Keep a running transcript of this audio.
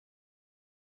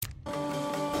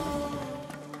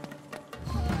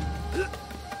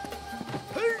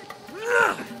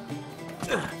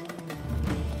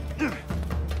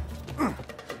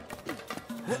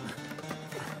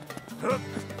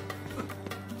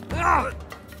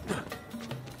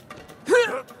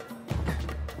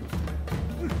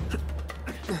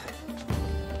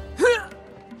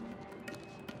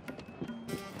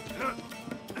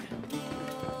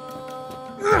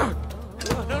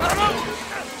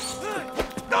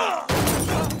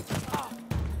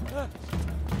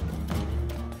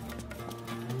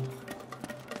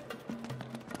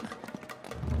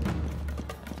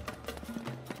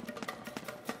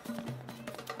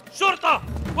شرطة!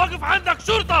 وقف عندك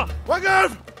شرطة!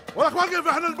 وقف! ولك وقف،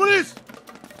 احنا البوليس!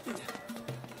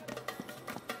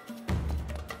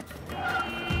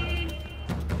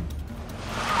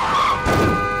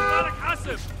 مالك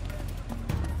حاسب!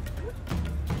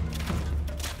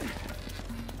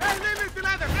 ايه ليه انت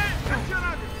نادك؟ ايه؟ امشي يا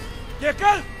راجل! يا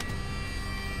كلب!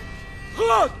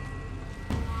 خذ!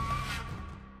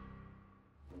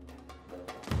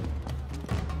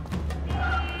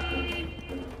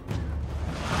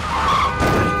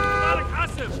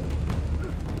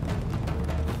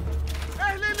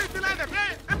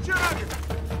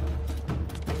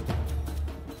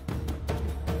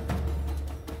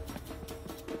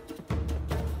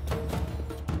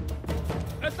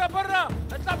 اطلع برا!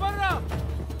 اطلع برا!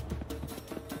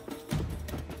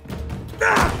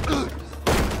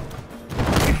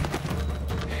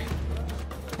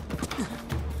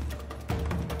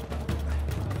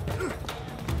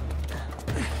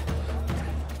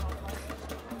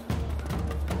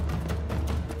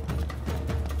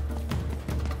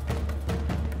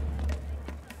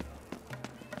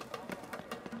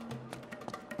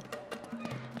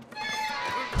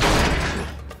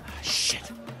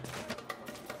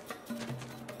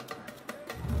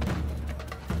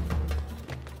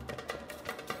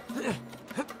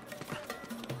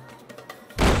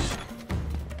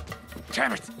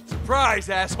 Damn it! Surprise,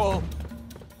 asshole!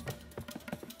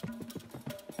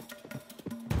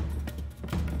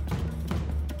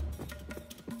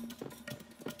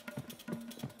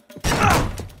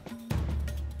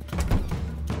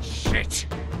 Shit!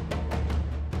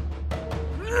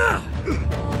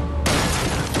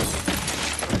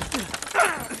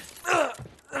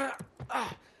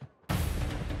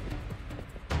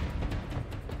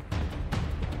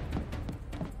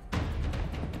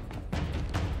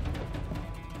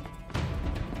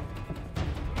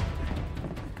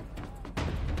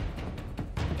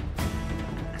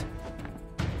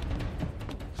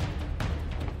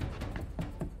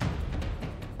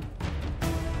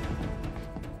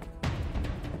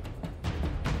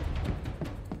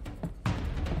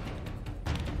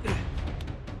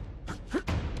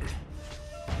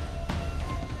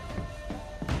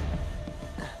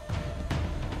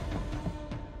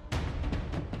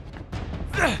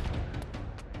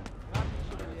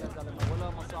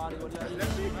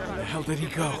 Where the hell did he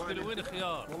go?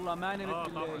 والله ما نمت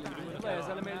بالليل. والله يا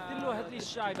زلمه قلت له هات لي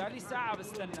الشاي، بقى لي ساعة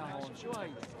بستنى هون، شو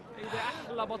هيدا؟ هيدا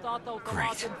أحلى بطاطا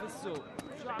وطماطم في السوق،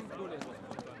 شو عم تقول انت؟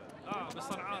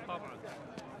 بصنعاء طبعا.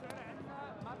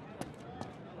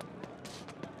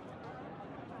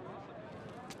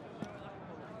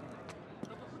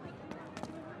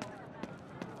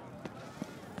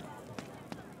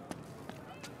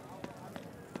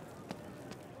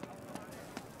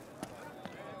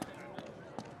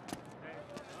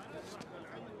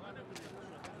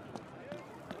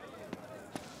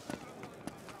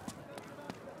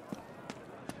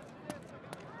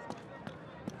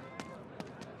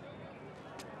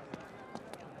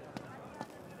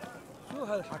 شو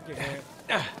هالحكي هيك؟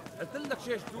 قلت لك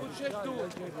شيشتوت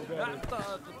شيشتوت لا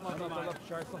ما طلبت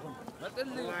شاي صحن ما تقول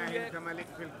لي والله انت ملك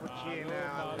في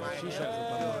الكوتشينه شيشه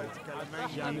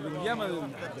يعني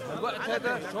باليمن الوقت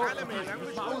هذا شو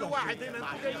مش معقول واحد هنا.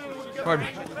 Pardon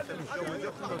me.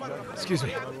 Excuse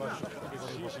me.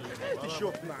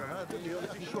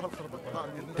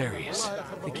 There he is. I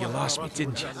think you lost me,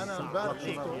 didn't you? انا امبارح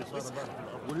شفته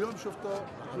واليوم شفته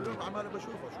كل يوم عمال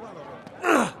بشوفه. شو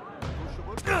هذا؟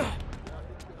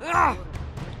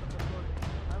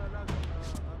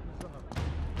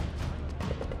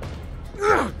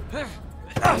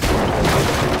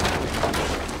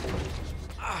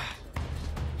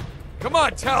 Come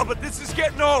on, Talbot, this is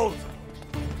getting old.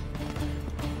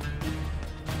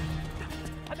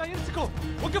 حدا يمسكه،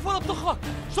 وقف ورا الطخة،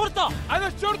 شرطة، أنا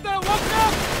الشرطة،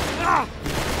 وقف!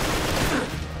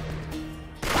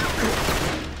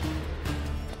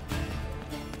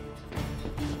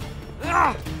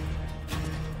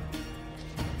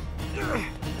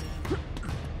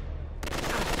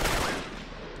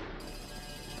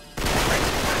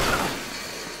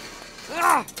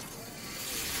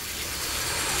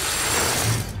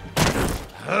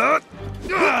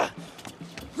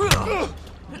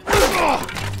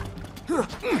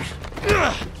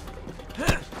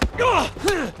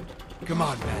 Come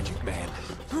on, Magic Man.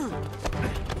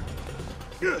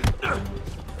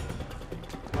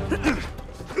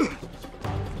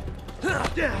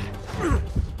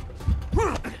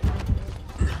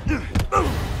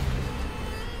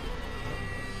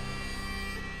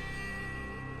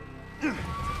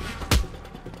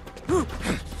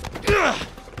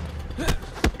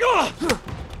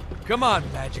 Come on,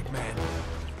 Magic Man.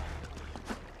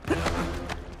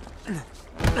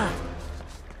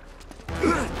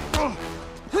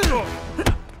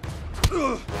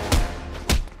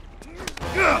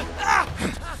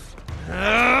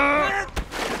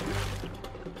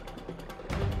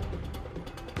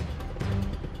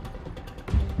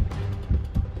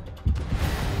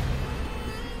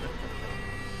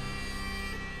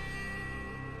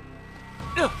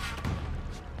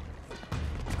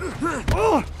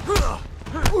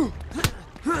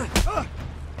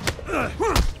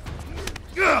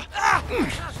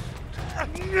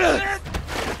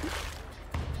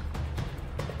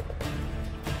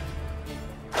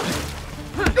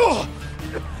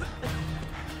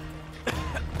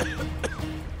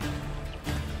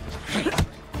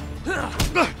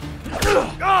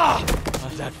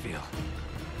 How's that feel?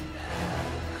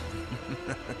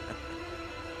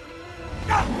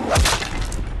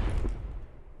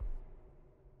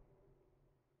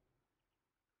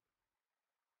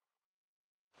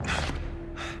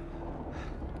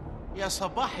 يا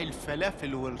صباح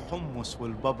الفلافل والحمص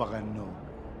والبابا غنوج.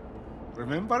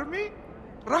 Remember me?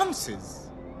 Ramses.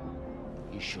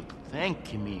 You should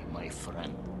thank me, my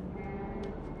friend.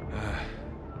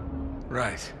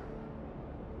 Right.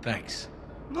 Thanks.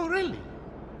 No, really.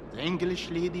 The English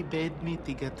lady bade me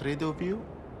to get rid of you.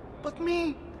 But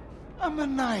me, I'm a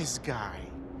nice guy.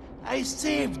 I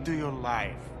saved your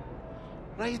life.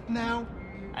 Right now,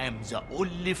 I am the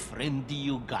only friend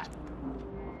you got.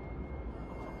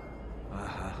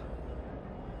 Uh-huh.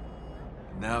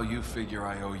 Now you figure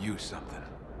I owe you something.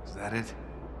 Is that it?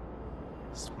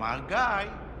 Smart guy.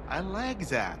 I like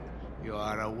that. You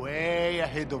are way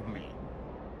ahead of me.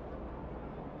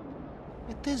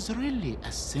 It is really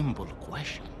a simple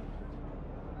question.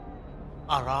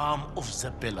 Aram of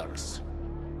the Pillars.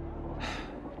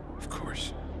 Of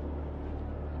course.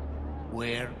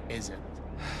 Where is it?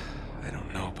 I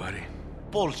don't know, buddy.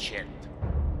 Bullshit.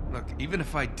 Look, even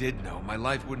if I did know, my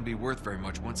life wouldn't be worth very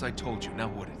much once I told you, now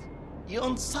would it? You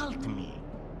insult me.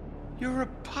 You're a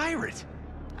pirate.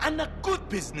 And a good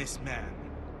businessman.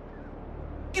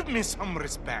 Give me some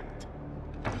respect.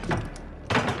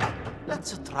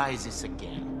 Let's try this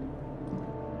again.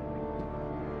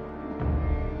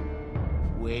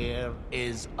 Where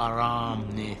is Aram,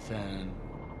 Nathan?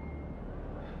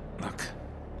 Look,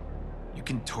 you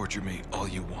can torture me all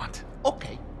you want,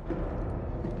 Okay,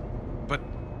 but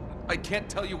I can't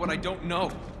tell you what I don't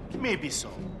know. maybe so.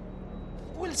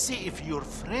 We'll see if your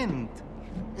friend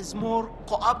is more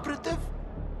cooperative.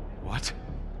 What?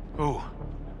 Who?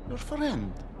 Your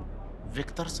friend,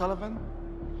 Victor Sullivan.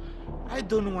 I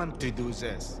don't want to do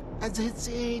this. At his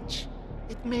age,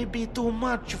 it may be too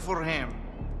much for him.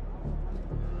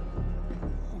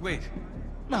 Wait.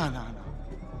 No.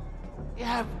 You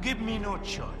have given me no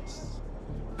choice.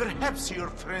 Perhaps your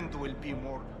friend will be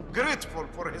more grateful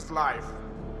for his life.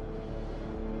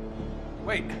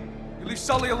 Wait. You leave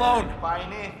Sully alone. Bye,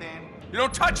 Nathan. You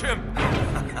don't touch him.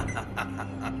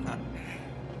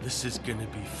 This is gonna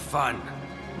be fun.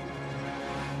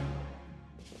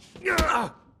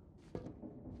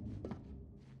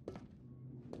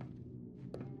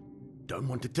 Don't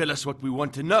want to tell us what we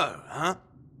want to know, huh?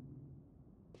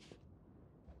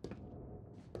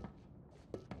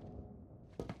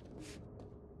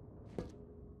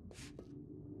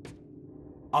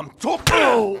 I'm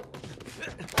talking!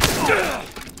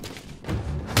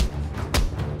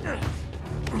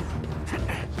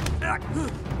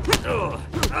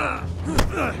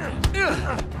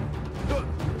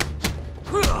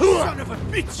 Son of a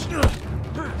bitch!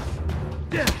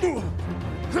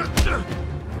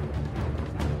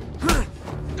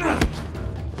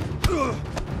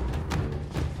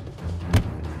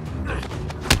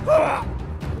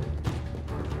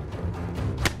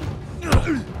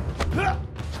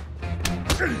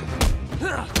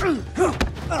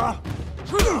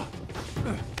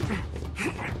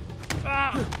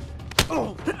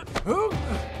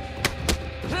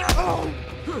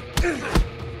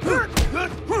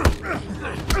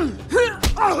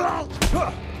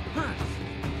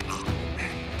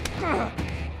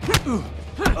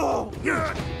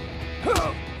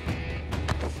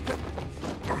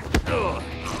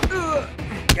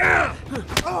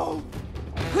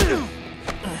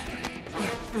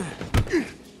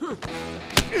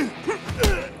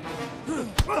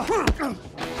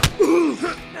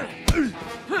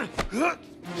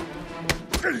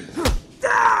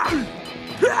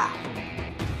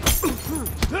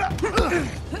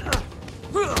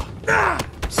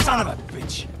 Son of a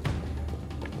bitch!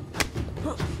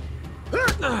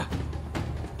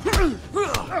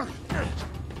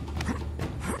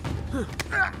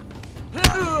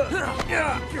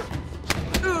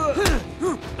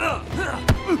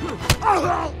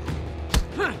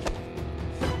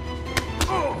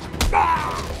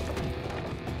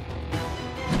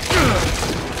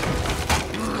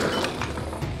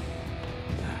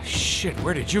 Shit,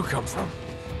 where did you come from?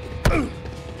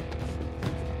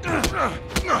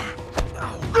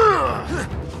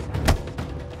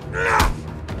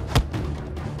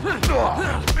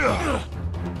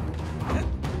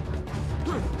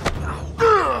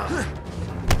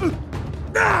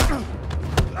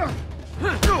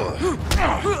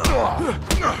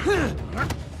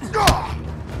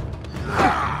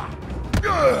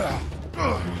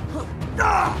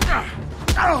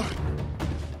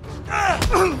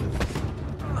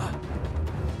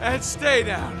 And stay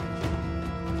down.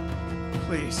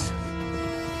 Please.